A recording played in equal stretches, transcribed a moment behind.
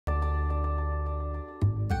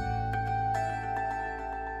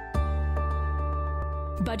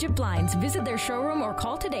Budget Blinds. Visit their showroom or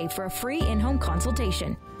call today for a free in-home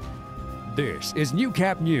consultation. This is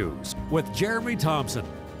Newcap News with Jeremy Thompson.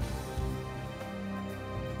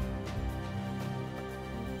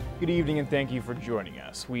 Good evening and thank you for joining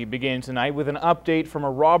us. We begin tonight with an update from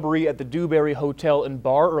a robbery at the Dewberry Hotel and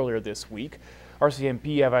Bar earlier this week.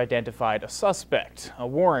 RCMP have identified a suspect. A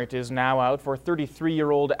warrant is now out for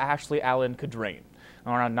 33-year-old Ashley Allen Cadrain.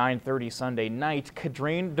 Around 9:30 Sunday night,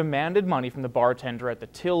 Cadrain demanded money from the bartender at the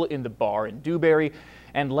till in the bar in Dewberry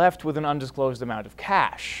and left with an undisclosed amount of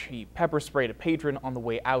cash. He pepper sprayed a patron on the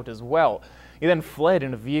way out as well. He then fled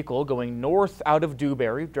in a vehicle going north out of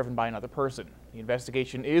Dewberry, driven by another person. The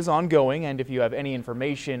investigation is ongoing, and if you have any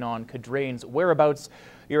information on Cadrain's whereabouts,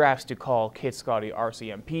 you're asked to call Kit Scotty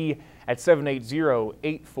RCMP at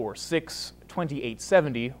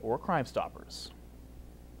 780-846-2870 or Crime Stoppers.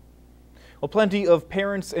 Well, plenty of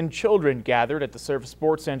parents and children gathered at the Surf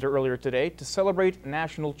Sports Center earlier today to celebrate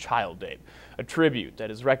National Child Day, a tribute that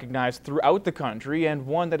is recognized throughout the country and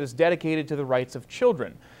one that is dedicated to the rights of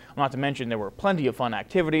children. Not to mention there were plenty of fun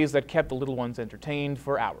activities that kept the little ones entertained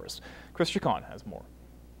for hours. Chris Chacon has more.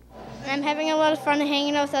 I'm having a lot of fun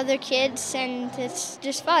hanging out with other kids, and it's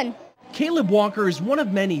just fun. Caleb Walker is one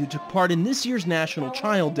of many who took part in this year's National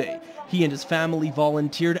Child Day. He and his family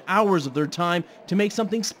volunteered hours of their time to make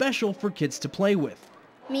something special for kids to play with.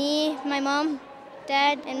 Me, my mom,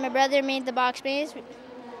 dad, and my brother made the box maze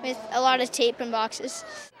with a lot of tape and boxes.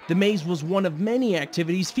 The maze was one of many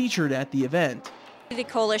activities featured at the event. The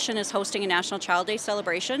Coalition is hosting a National Child Day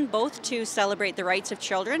celebration, both to celebrate the rights of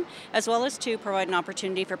children, as well as to provide an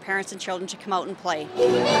opportunity for parents and children to come out and play.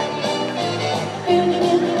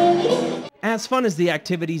 As fun as the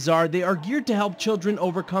activities are, they are geared to help children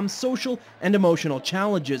overcome social and emotional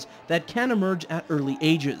challenges that can emerge at early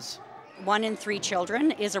ages. 1 in 3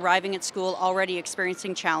 children is arriving at school already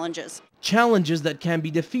experiencing challenges. Challenges that can be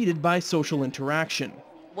defeated by social interaction.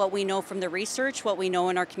 What we know from the research, what we know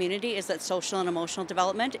in our community is that social and emotional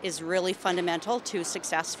development is really fundamental to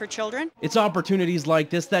success for children. It's opportunities like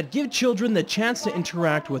this that give children the chance to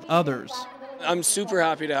interact with others. I'm super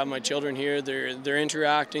happy to have my children here. They're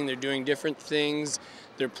interacting, they're doing different things,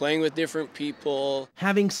 they're playing with different people.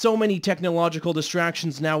 Having so many technological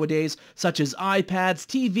distractions nowadays, such as iPads,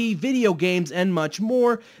 TV, video games, and much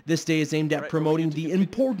more, this day is aimed at promoting the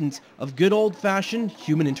importance of good old-fashioned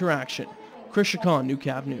human interaction. Chris Chacon,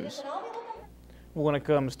 Newcap News. When it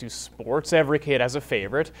comes to sports, every kid has a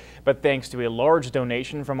favorite, but thanks to a large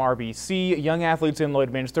donation from RBC, young athletes in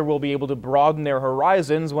Lloydminster will be able to broaden their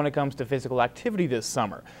horizons when it comes to physical activity this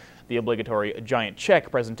summer. The obligatory giant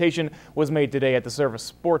check presentation was made today at the Service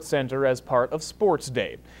Sports Center as part of Sports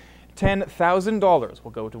Day. $10,000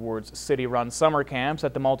 will go towards city-run summer camps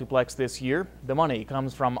at the multiplex this year. The money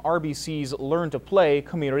comes from RBC's Learn to Play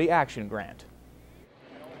Community Action Grant.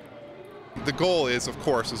 The goal is, of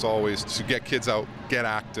course, as always, to get kids out, get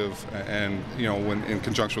active, and when in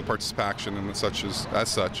conjunction with participation and such,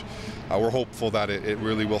 we're hopeful that it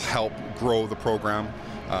really will help grow the program,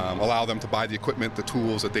 allow them to buy the equipment, the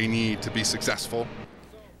tools that they need to be successful.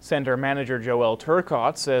 Center Manager Joelle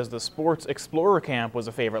Turcott says the Sports Explorer Camp was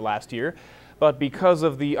a favorite last year, but because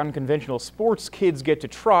of the unconventional sports kids get to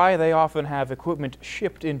try, they often have equipment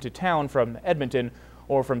shipped into town from Edmonton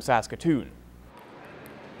or from Saskatoon.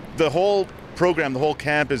 The whole program, the whole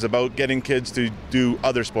camp is about getting kids to do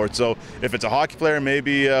other sports. So if it's a hockey player,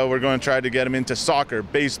 maybe we're going to try to get them into soccer,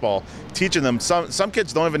 baseball, teaching them. Some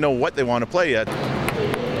kids don't even know what they want to play yet.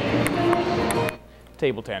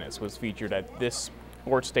 Table tennis was featured at this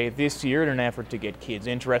Sports Day this year in an effort to get kids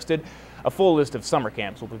interested. A full list of summer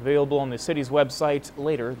camps will be available on the city's website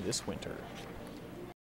later this winter.